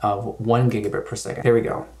realm of 1 gigabit per second. There we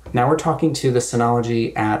go. Now we're talking to the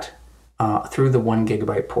Synology at through the 1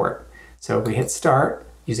 gigabyte port. So if we hit start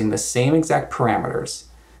using the same exact parameters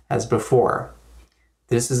as before,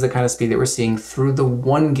 this is the kind of speed that we're seeing through the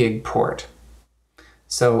 1 gig port.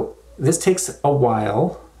 So this takes a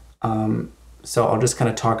while, so I'll just kind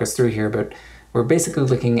of talk us through here, but we're basically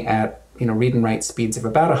looking at read and write speeds of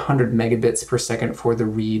about 100 megabits per second for the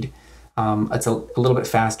read. It's a little bit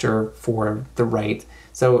faster for the write.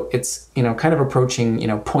 So it's kind of approaching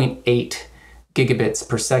 0.8 gigabits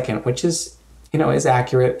per second, which is is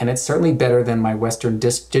accurate, and it's certainly better than my Western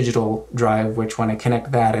digital drive, which when I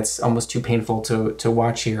connect that, it's almost too painful to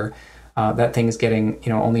watch here. That thing is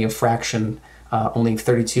getting only a fraction. Only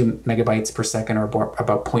 32 megabytes per second, or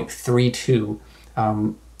about 0.32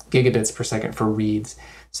 gigabits per second for reads.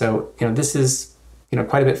 So this is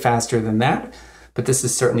quite a bit faster than that, but this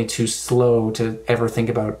is certainly too slow to ever think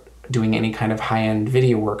about doing any kind of high-end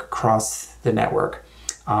video work across the network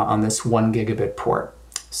on this 1 gigabit port.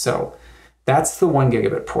 So that's the 1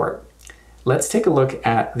 gigabit port. Let's take a look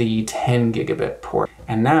at the 10 gigabit port.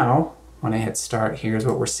 And now, when I hit start, here's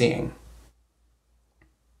what we're seeing.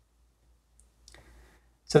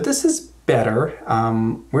 So this is better.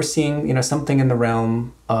 We're seeing something in the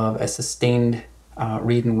realm of a sustained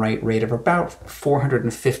read and write rate of about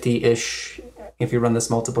 450-ish. If you run this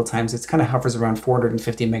multiple times, it kind of hovers around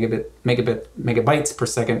 450 megabytes per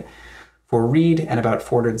second for read and about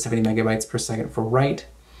 470 megabytes per second for write.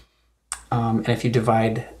 And if you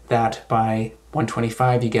divide that by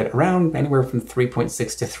 125, you get around anywhere from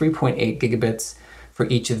 3.6 to 3.8 gigabits for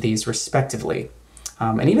each of these respectively.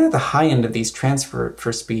 And even at the high end of these transfer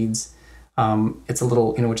speeds, it's a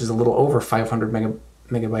little, which is a little over 500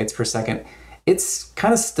 megabytes per second, it's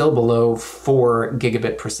kind of still below 4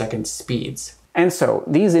 gigabit per second speeds. And so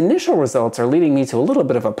these initial results are leading me to a little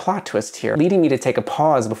bit of a plot twist here, leading me to take a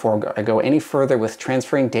pause before I go any further with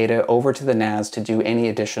transferring data over to the NAS to do any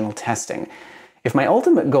additional testing. If my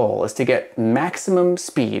ultimate goal is to get maximum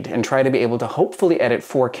speed and try to be able to hopefully edit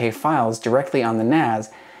 4K files directly on the NAS,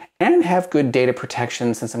 and have good data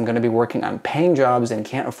protection since I'm going to be working on paying jobs and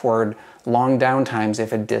can't afford long downtimes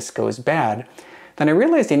if a disk goes bad, then I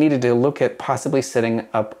realized I needed to look at possibly setting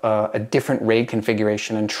up a different RAID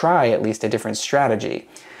configuration and try at least a different strategy.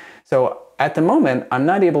 So at the moment, I'm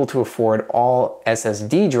not able to afford all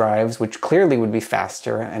SSD drives, which clearly would be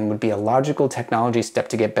faster and would be a logical technology step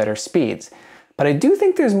to get better speeds. But I do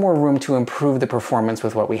think there's more room to improve the performance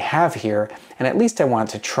with what we have here, and at least I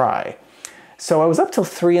want to try. So I was up till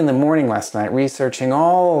 3 in the morning last night researching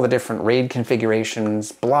all the different RAID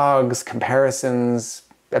configurations, blogs, comparisons,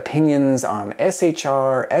 opinions on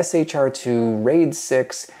SHR, SHR2, RAID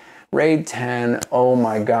 6, RAID 10. Oh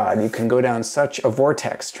my God, you can go down such a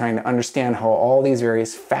vortex trying to understand how all these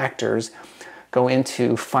various factors go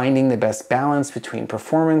into finding the best balance between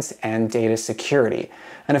performance and data security.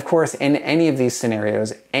 And of course, in any of these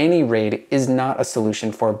scenarios, any RAID is not a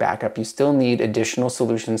solution for backup. You still need additional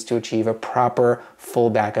solutions to achieve a proper full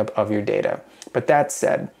backup of your data. But that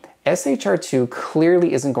said, SHR2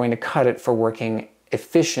 clearly isn't going to cut it for working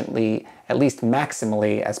efficiently, at least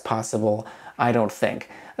maximally as possible, I don't think.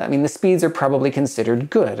 I mean, the speeds are probably considered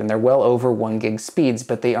good, and they're well over 1 gig speeds,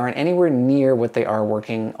 but they aren't anywhere near what they are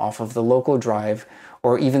working off of the local drive,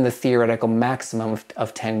 or even the theoretical maximum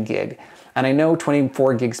of 10 gig. And I know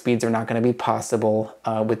 24 gig speeds are not going to be possible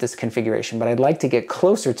with this configuration, but I'd like to get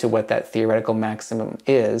closer to what that theoretical maximum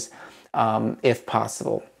is. if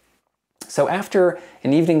possible. So after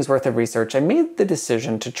an evening's worth of research, I made the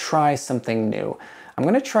decision to try something new. I'm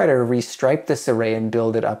going to try to restripe this array and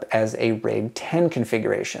build it up as a RAID 10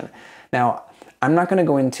 configuration. Now, I'm not going to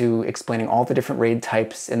go into explaining all the different RAID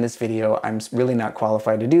types in this video. I'm really not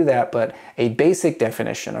qualified to do that, but a basic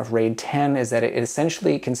definition of RAID 10 is that it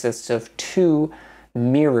essentially consists of two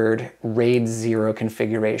mirrored RAID 0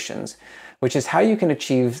 configurations, which is how you can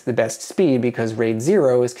achieve the best speed, because RAID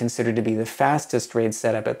 0 is considered to be the fastest RAID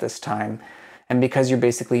setup at this time. And because you're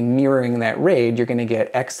basically mirroring that RAID, you're going to get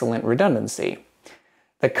excellent redundancy.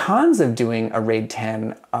 The cons of doing a RAID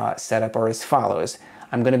 10 setup are as follows.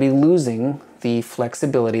 I'm going to be losing the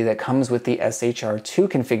flexibility that comes with the SHR2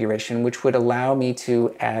 configuration, which would allow me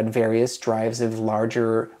to add various drives of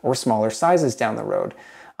larger or smaller sizes down the road.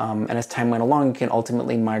 And as time went along, you can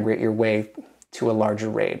ultimately migrate your way to a larger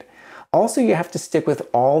RAID. Also, you have to stick with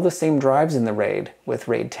all the same drives in the RAID with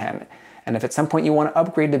RAID 10. And if at some point you want to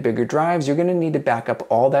upgrade to bigger drives, you're going to need to back up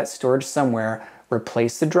all that storage somewhere,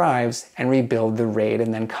 replace the drives, and rebuild the RAID,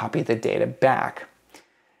 and then copy the data back.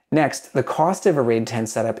 Next, the cost of a RAID 10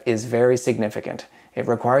 setup is very significant. It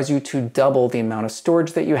requires you to double the amount of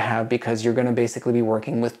storage that you have, because you're going to basically be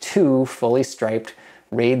working with two fully striped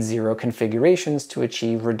RAID 0 configurations to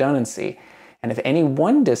achieve redundancy. And if any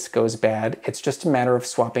one disk goes bad, it's just a matter of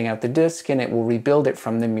swapping out the disk and it will rebuild it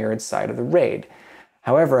from the mirrored side of the RAID.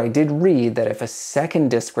 However, I did read that if a second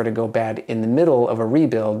disk were to go bad in the middle of a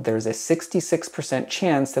rebuild, there's a 66%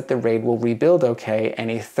 chance that the RAID will rebuild okay, and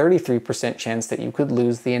a 33% chance that you could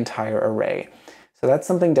lose the entire array. So that's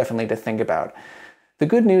something definitely to think about. The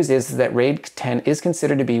good news is that RAID 10 is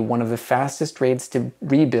considered to be one of the fastest RAIDs to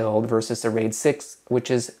rebuild versus a RAID 6, which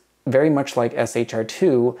is very much like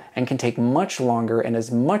SHR2 and can take much longer and is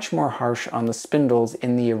much more harsh on the spindles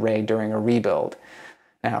in the array during a rebuild.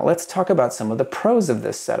 Now let's talk about some of the pros of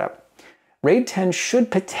this setup. RAID 10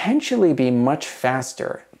 should potentially be much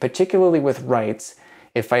faster, particularly with writes,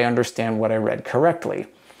 if I understand what I read correctly.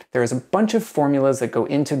 There's a bunch of formulas that go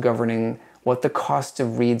into governing what the cost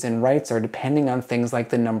of reads and writes are, depending on things like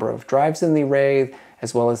the number of drives in the array,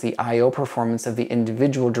 as well as the I/O performance of the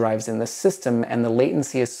individual drives in the system and the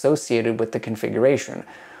latency associated with the configuration.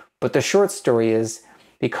 But the short story is,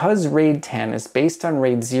 because RAID 10 is based on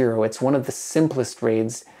RAID 0, it's one of the simplest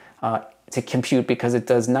RAIDs to compute, because it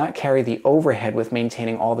does not carry the overhead with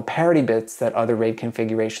maintaining all the parity bits that other RAID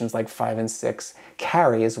configurations like 5 and 6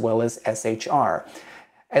 carry, as well as SHR.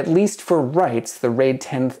 At least for writes, the RAID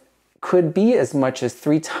 10 could be as much as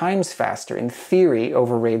 3 times faster in theory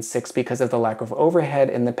over RAID 6 because of the lack of overhead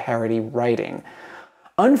and the parity writing.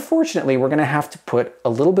 Unfortunately, we're going to have to put a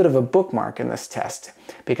little bit of a bookmark in this test,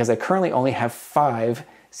 because I currently only have 5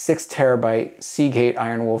 6TB Seagate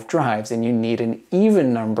IronWolf drives, and you need an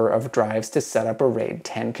even number of drives to set up a RAID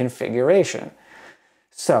 10 configuration.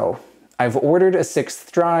 So I've ordered a 6th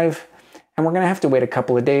drive, and we're going to have to wait a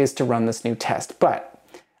couple of days to run this new test. But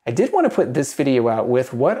I did want to put this video out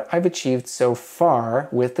with what I've achieved so far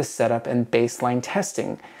with the setup and baseline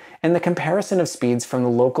testing, and the comparison of speeds from the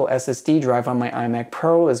local SSD drive on my iMac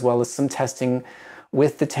Pro, as well as some testing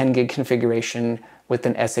with the 10 gig configuration with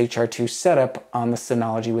an SHR2 setup on the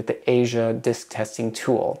Synology with the Asia disk testing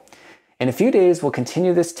tool. In a few days, we'll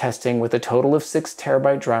continue this testing with a total of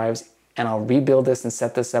 6TB drives, and I'll rebuild this and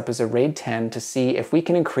set this up as a RAID 10 to see if we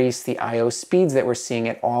can increase the I/O speeds that we're seeing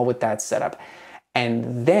at all with that setup,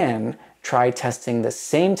 and then try testing the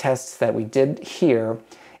same tests that we did here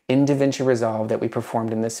in DaVinci Resolve that we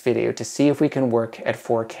performed in this video to see if we can work at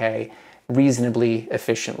 4K reasonably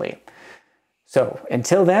efficiently. So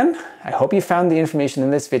until then, I hope you found the information in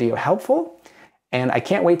this video helpful, and I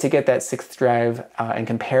can't wait to get that 6th drive and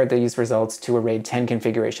compare these results to a RAID 10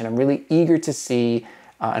 configuration. I'm really eager to see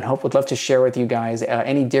and would love to share with you guys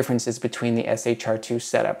any differences between the SHR2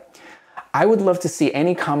 setup. I would love to see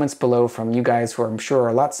any comments below from you guys, who I'm sure are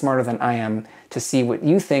a lot smarter than I am, to see what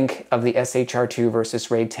you think of the SHR2 versus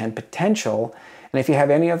RAID 10 potential. And if you have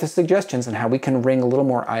any other suggestions on how we can wring a little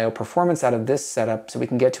more I/O performance out of this setup so we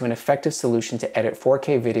can get to an effective solution to edit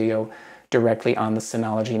 4K video directly on the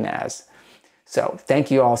Synology NAS. So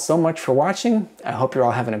thank you all so much for watching. I hope you're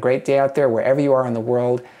all having a great day out there wherever you are in the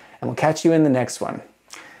world, and we'll catch you in the next one.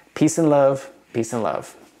 Peace and love. Peace and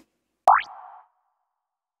love.